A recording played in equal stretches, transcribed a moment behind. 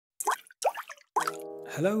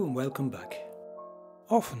Hello and welcome back.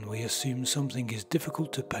 Often we assume something is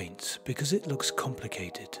difficult to paint because it looks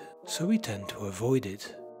complicated, so we tend to avoid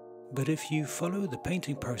it. But if you follow the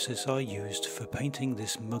painting process I used for painting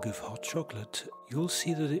this mug of hot chocolate, you'll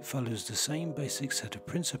see that it follows the same basic set of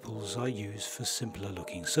principles I use for simpler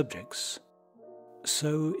looking subjects.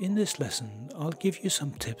 So in this lesson, I'll give you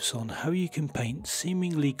some tips on how you can paint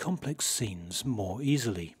seemingly complex scenes more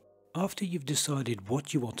easily. After you've decided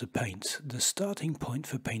what you want to paint, the starting point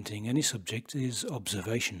for painting any subject is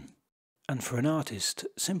observation. And for an artist,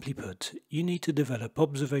 simply put, you need to develop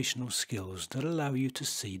observational skills that allow you to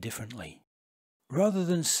see differently. Rather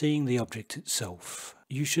than seeing the object itself,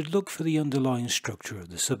 you should look for the underlying structure of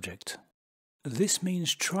the subject. This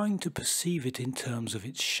means trying to perceive it in terms of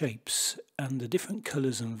its shapes and the different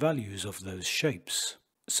colours and values of those shapes.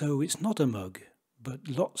 So it's not a mug, but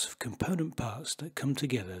lots of component parts that come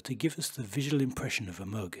together to give us the visual impression of a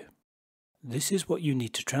mug. This is what you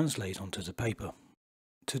need to translate onto the paper.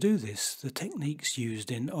 To do this, the techniques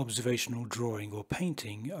used in observational drawing or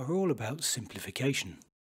painting are all about simplification.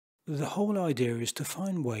 The whole idea is to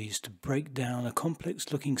find ways to break down a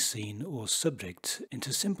complex looking scene or subject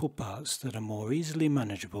into simple parts that are more easily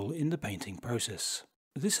manageable in the painting process.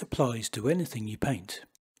 This applies to anything you paint,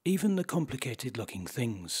 even the complicated looking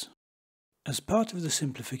things. As part of the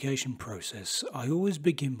simplification process, I always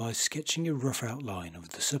begin by sketching a rough outline of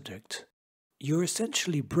the subject. You're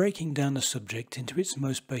essentially breaking down the subject into its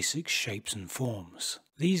most basic shapes and forms.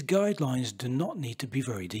 These guidelines do not need to be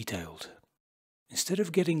very detailed. Instead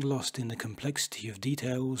of getting lost in the complexity of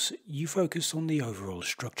details, you focus on the overall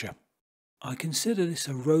structure. I consider this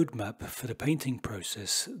a roadmap for the painting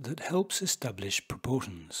process that helps establish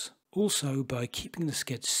proportions. Also, by keeping the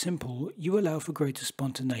sketch simple, you allow for greater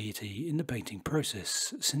spontaneity in the painting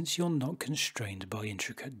process, since you're not constrained by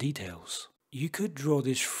intricate details. You could draw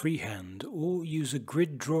this freehand or use a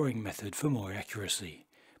grid drawing method for more accuracy,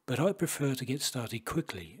 but I prefer to get started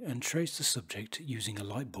quickly and trace the subject using a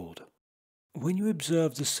light board. When you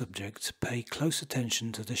observe the subject, pay close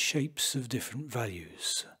attention to the shapes of different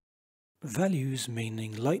values. Values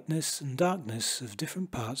meaning lightness and darkness of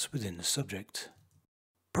different parts within the subject.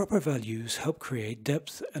 Proper values help create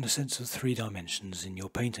depth and a sense of three dimensions in your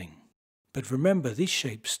painting. But remember, these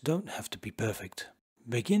shapes don't have to be perfect.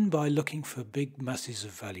 Begin by looking for big masses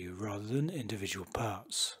of value rather than individual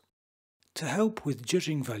parts. To help with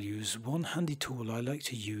judging values, one handy tool I like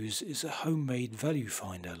to use is a homemade value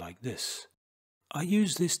finder like this. I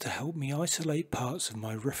use this to help me isolate parts of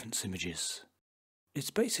my reference images.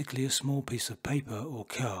 It's basically a small piece of paper or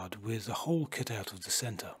card with a hole cut out of the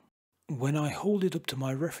centre. When I hold it up to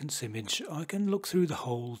my reference image, I can look through the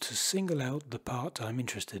hole to single out the part I'm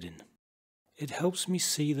interested in. It helps me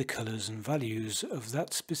see the colours and values of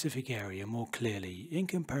that specific area more clearly in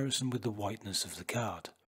comparison with the whiteness of the card.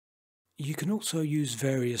 You can also use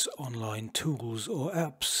various online tools or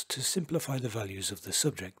apps to simplify the values of the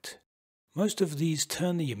subject. Most of these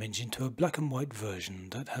turn the image into a black and white version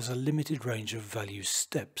that has a limited range of value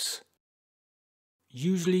steps.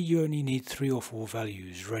 Usually you only need 3 or 4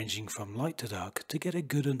 values ranging from light to dark to get a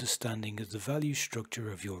good understanding of the value structure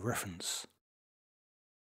of your reference.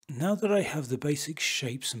 Now that I have the basic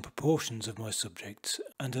shapes and proportions of my subject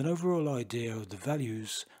and an overall idea of the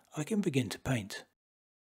values, I can begin to paint.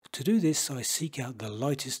 To do this, I seek out the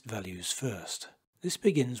lightest values first. This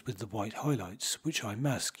begins with the white highlights, which I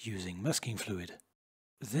mask using masking fluid.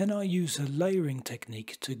 Then I use a layering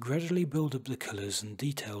technique to gradually build up the colours and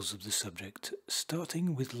details of the subject,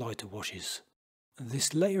 starting with lighter washes.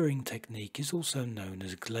 This layering technique is also known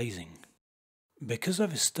as glazing. Because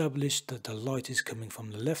I've established that the light is coming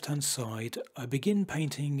from the left-hand side, I begin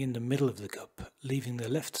painting in the middle of the cup, leaving the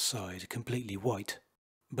left side completely white.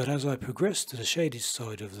 But as I progress to the shaded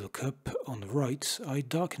side of the cup on the right, I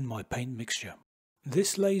darken my paint mixture.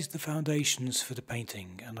 This lays the foundations for the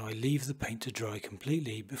painting, and I leave the paint to dry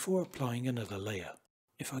completely before applying another layer.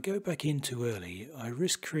 If I go back in too early, I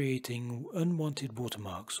risk creating unwanted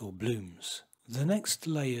watermarks or blooms. The next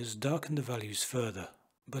layers darken the values further,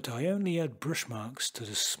 but I only add brush marks to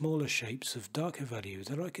the smaller shapes of darker value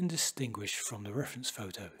that I can distinguish from the reference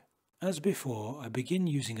photo. As before, I begin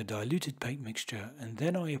using a diluted paint mixture and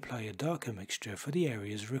then I apply a darker mixture for the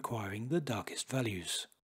areas requiring the darkest values.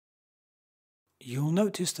 You'll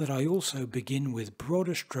notice that I also begin with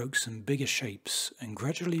broader strokes and bigger shapes and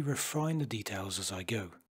gradually refine the details as I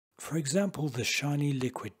go. For example, the shiny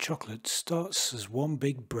liquid chocolate starts as one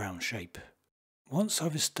big brown shape. Once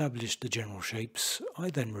I've established the general shapes, I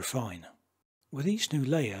then refine. With each new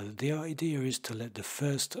layer, the idea is to let the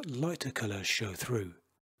first lighter colours show through.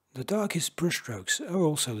 The darkest brushstrokes are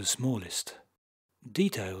also the smallest.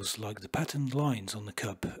 Details like the patterned lines on the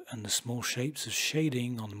cup and the small shapes of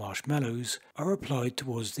shading on the marshmallows are applied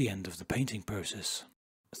towards the end of the painting process.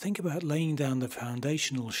 Think about laying down the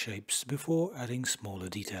foundational shapes before adding smaller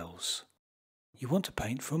details. You want to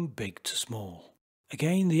paint from big to small.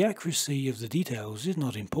 Again, the accuracy of the details is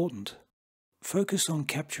not important. Focus on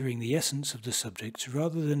capturing the essence of the subject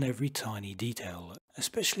rather than every tiny detail,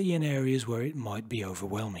 especially in areas where it might be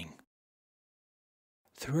overwhelming.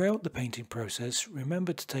 Throughout the painting process,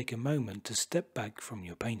 remember to take a moment to step back from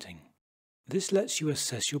your painting. This lets you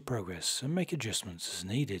assess your progress and make adjustments as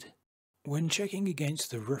needed. When checking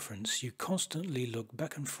against the reference, you constantly look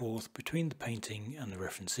back and forth between the painting and the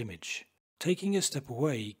reference image. Taking a step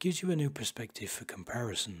away gives you a new perspective for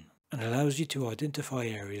comparison and allows you to identify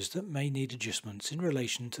areas that may need adjustments in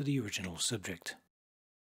relation to the original subject.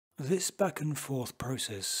 This back and forth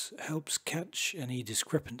process helps catch any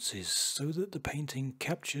discrepancies so that the painting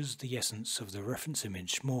captures the essence of the reference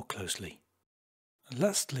image more closely.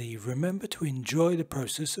 Lastly, remember to enjoy the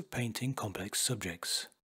process of painting complex subjects.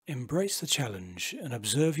 Embrace the challenge and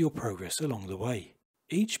observe your progress along the way.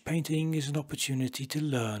 Each painting is an opportunity to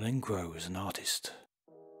learn and grow as an artist.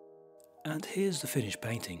 And here's the finished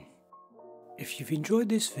painting. If you've enjoyed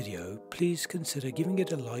this video, please consider giving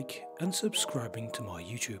it a like and subscribing to my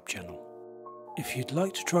YouTube channel. If you'd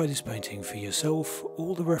like to try this painting for yourself,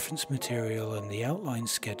 all the reference material and the outline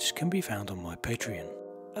sketch can be found on my Patreon.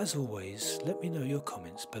 As always, let me know your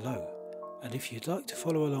comments below. And if you'd like to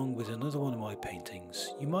follow along with another one of my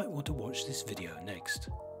paintings, you might want to watch this video next.